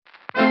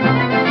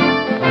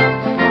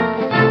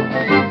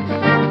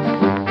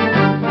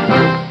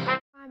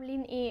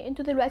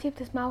انتوا دلوقتي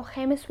بتسمعوا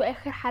خامس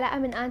واخر حلقة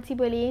من انتي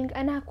بولينج.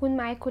 انا هكون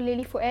معاكم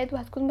ليلي فؤاد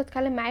وهتكون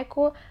بتكلم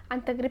معاكم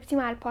عن تجربتي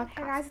مع البودكاست.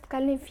 حاجة عايزة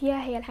اتكلم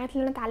فيها هي الحاجات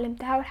اللي انا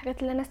اتعلمتها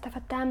والحاجات اللي انا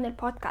استفدتها من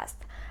البودكاست.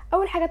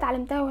 اول حاجة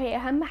اتعلمتها وهي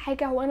اهم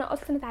حاجة هو انا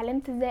اصلا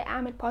اتعلمت ازاي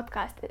اعمل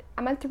بودكاست.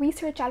 عملت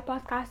ريسيرش على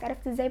البودكاست،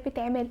 عرفت ازاي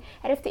بتعمل،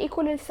 عرفت ايه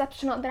كل الستبس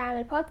عشان اقدر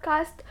اعمل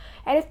بودكاست،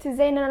 عرفت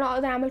ازاي ان انا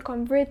اقدر اعمل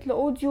كونفرت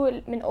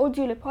لاوديو من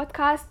اوديو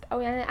لبودكاست، او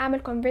يعني اعمل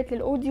كونفرت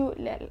للاوديو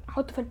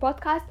احطه في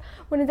البودكاست،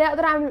 وان ازاي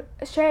اقدر اعمل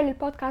شير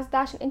للبودكاست ده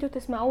عشان انتوا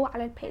تسمعوه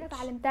على البيج.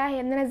 اتعلمتها هي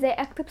ان انا ازاي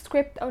اكتب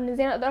سكريبت، او ان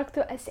ازاي اقدر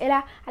اكتب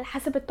اسئله على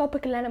حسب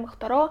التوبيك اللي انا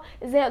مختاراه،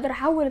 ازاي اقدر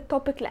احول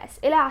التوبيك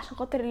لاسئله عشان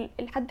خاطر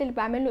الحد اللي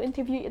بعمل له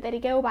انترفيو يقدر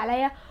يجاوب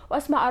عليا،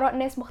 واسمع اراء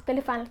ناس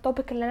مختلفه عن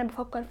التوبيك اللي انا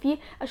بفكر فيه،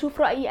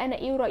 اشوف رايي انا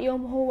ايه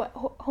ورايهم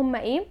هم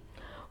ايه،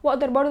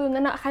 واقدر برضو ان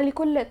انا اخلي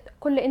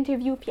كل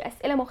انترفيو فيه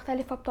اسئله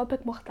مختلفه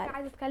بتوبيك مختلف.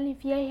 عايزه اتكلم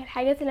فيها هي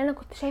الحاجات اللي انا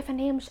كنت شايفه ان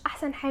هي مش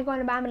احسن حاجه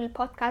وانا بعمل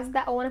البودكاست ده،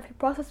 او انا في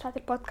البروسس بتاعه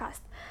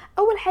البودكاست.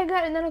 اول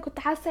حاجه ان انا كنت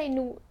حاسه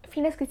انه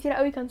في ناس كتير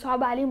قوي كان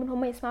صعب عليهم ان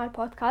هم يسمعوا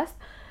البودكاست،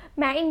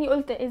 مع اني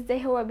قلت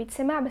ازاي هو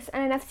بيتسمع، بس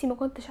انا نفسي ما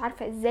كنتش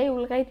عارفه ازاي،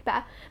 ولغايه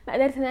بقى ما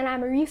قدرت ان انا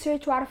اعمل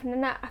ريسيرش واعرف ان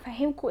انا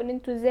افهمكم ان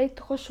انتوا ازاي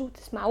تخشوا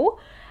وتسمعوه.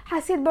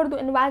 حسيت برضو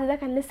انه بعد ده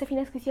كان لسه في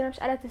ناس كتيره مش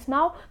قادره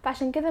تسمعه،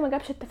 فعشان كده ما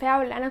جابش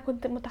التفاعل اللي انا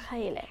كنت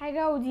متخيله.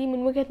 حاجه ودي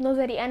من وجهه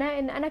نظري انا،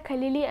 ان انا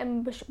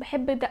كليلي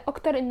بحب ده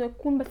اكتر، انه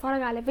يكون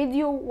بتفرج على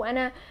فيديو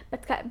وانا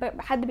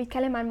حد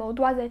بيتكلم عن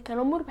موضوع زي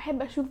التنمر.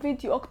 بحب اشوف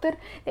فيديو اكتر،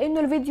 لانه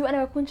الفيديو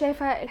انا بكون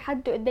شايفه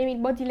الحد قدامي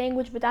البودي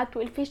لانجوج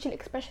بتاعته، الفيشل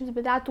اكسبريشنز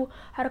بتاعته،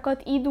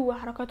 حركات ايده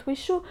وحركات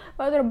وشه،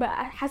 بقدر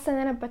بقى حاسه ان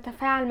انا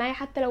بتفاعل معاه،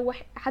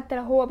 حتى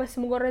لو هو بس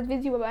مجرد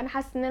فيديو، ببقى انا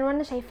حاسه ان انا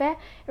وانا شايفاه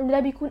انه ده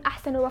بيكون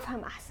احسن وبفهم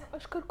احسن.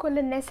 اشكر كل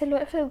الناس اللي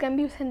وقفت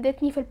جنبي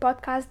وساندتني في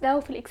البودكاست ده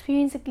وفي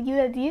الاكسبيرينس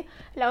الجديده دي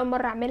اللي اول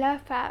مره اعملها،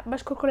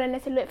 فبشكر كل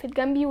الناس اللي وقفت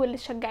جنبي واللي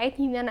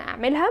شجعتني ان انا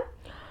اعملها.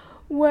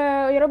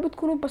 ويا رب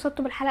تكونوا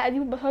اتبسطتوا بالحلقه دي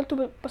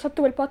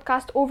واتبسطتوا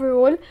بالبودكاست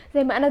اوفرول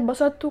زي ما انا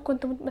اتبسطت،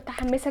 وكنت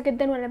متحمسه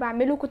جدا وانا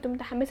بعمله، كنت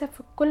متحمسه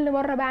في كل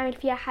مره بعمل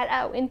فيها حلقه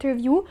او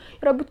انترفيو.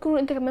 يا رب تكونوا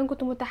انتوا كمان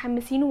كنتوا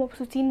متحمسين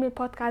ومبسوطين من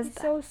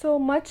البودكاست ده. so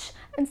much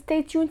and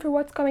stay tuned for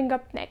what's coming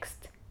up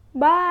next.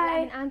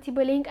 باي. من انتي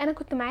بولينج، انا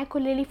كنت معاكم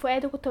ليلي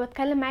فؤاد، وكنت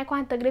بتكلم معاكم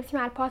عن تجربتي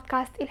مع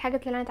البودكاست، ايه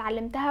الحاجات اللي انا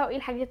اتعلمتها وايه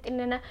الحاجات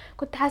اللي انا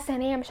كنت حاسه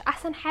ان هي مش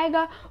احسن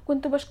حاجه.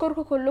 وكنت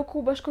بشكركم كلكم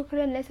وبشكر كل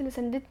الناس اللي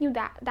ساندتني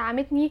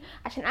ودعمتني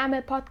عشان اعمل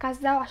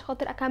البودكاست ده وعشان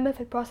خاطر اكمل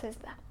في البروسيس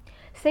ده.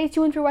 stay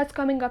tuned for what's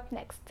coming up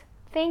next.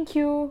 thank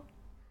you.